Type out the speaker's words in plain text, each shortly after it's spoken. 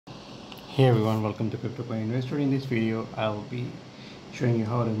Hey everyone, welcome to Crypto Coin Investor. In this video, I'll be showing you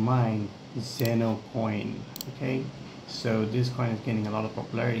how to mine Zano coin. Okay, so this coin is gaining a lot of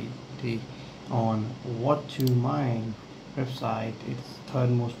popularity on what to mine website. It's third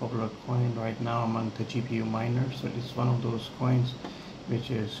most popular coin right now among the GPU miners. So it's one of those coins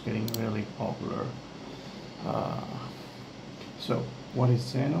which is getting really popular. Uh, so what is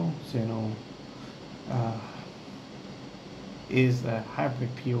Zano? Zano is a hybrid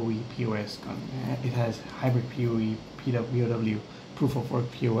PoE POS. It has hybrid PoE POW proof of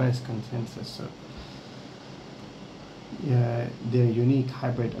work POS consensus. So yeah, their unique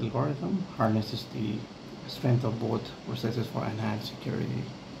hybrid algorithm harnesses the strength of both processes for enhanced security.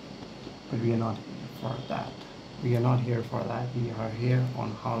 But we are not here for that. We are not here for that. We are here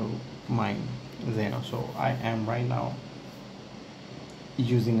on how to mine Zano. So I am right now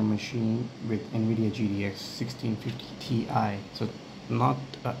using a machine with NVIDIA GTX 1650 Ti, so not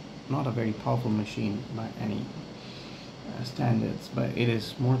a very powerful machine by any standards, but it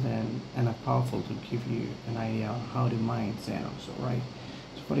is more than enough powerful to give you an idea on how to mine Zano. So right,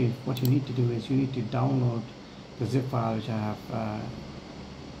 so what you need to do is you need to download the zip file which I have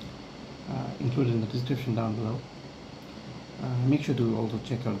included in the description down below. Make sure to also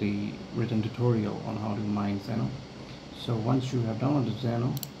check out the written tutorial on how to mine Zano. So once you have downloaded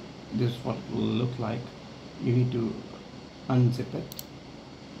Zano, this is what it will look like. You need to unzip it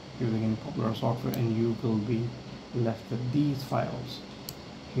using any popular software and you will be left with these files.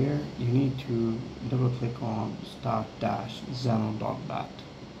 Here you need to double click on start-zano.bat.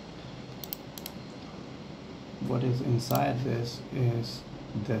 What is inside this is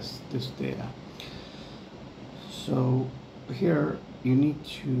this data. So here you need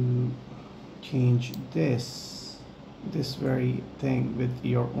to change this very thing with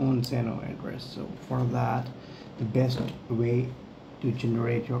your own Zano address. So for that, the best way to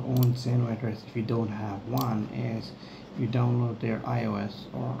generate your own Zano address if you don't have one is you download their iOS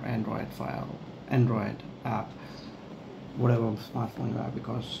or Android app, whatever smartphone you have,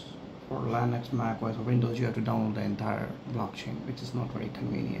 because for Linux, Mac OS or Windows you have to download the entire blockchain, which is not very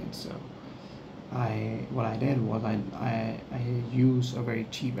convenient. So what I did was I use a very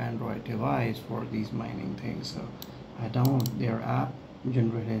cheap Android device for these mining things. So I downloaded their app,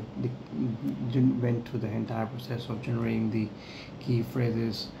 went through the entire process of generating the key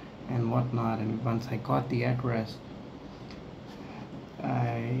phrases and whatnot, and once I got the address,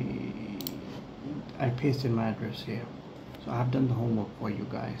 I pasted my address here. So I've done the homework for you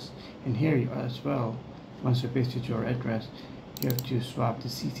guys, and here as well, once you pasted your address, you have to swap the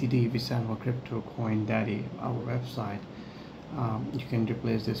CCD, which stands for Crypto Coin Daddy, our website. You can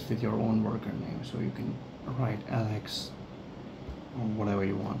replace this with your own worker name, so you can write Alex or whatever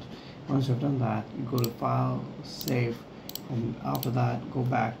you want. Once you've done that, you go to File, Save, and after that go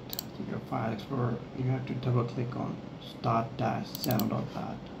back to your File Explorer. You have to double click on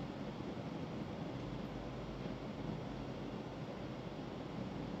start-zano.bat.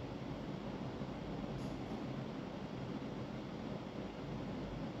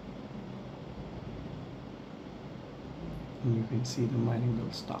 and you can see the mining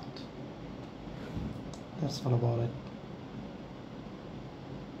will start. That's all about it.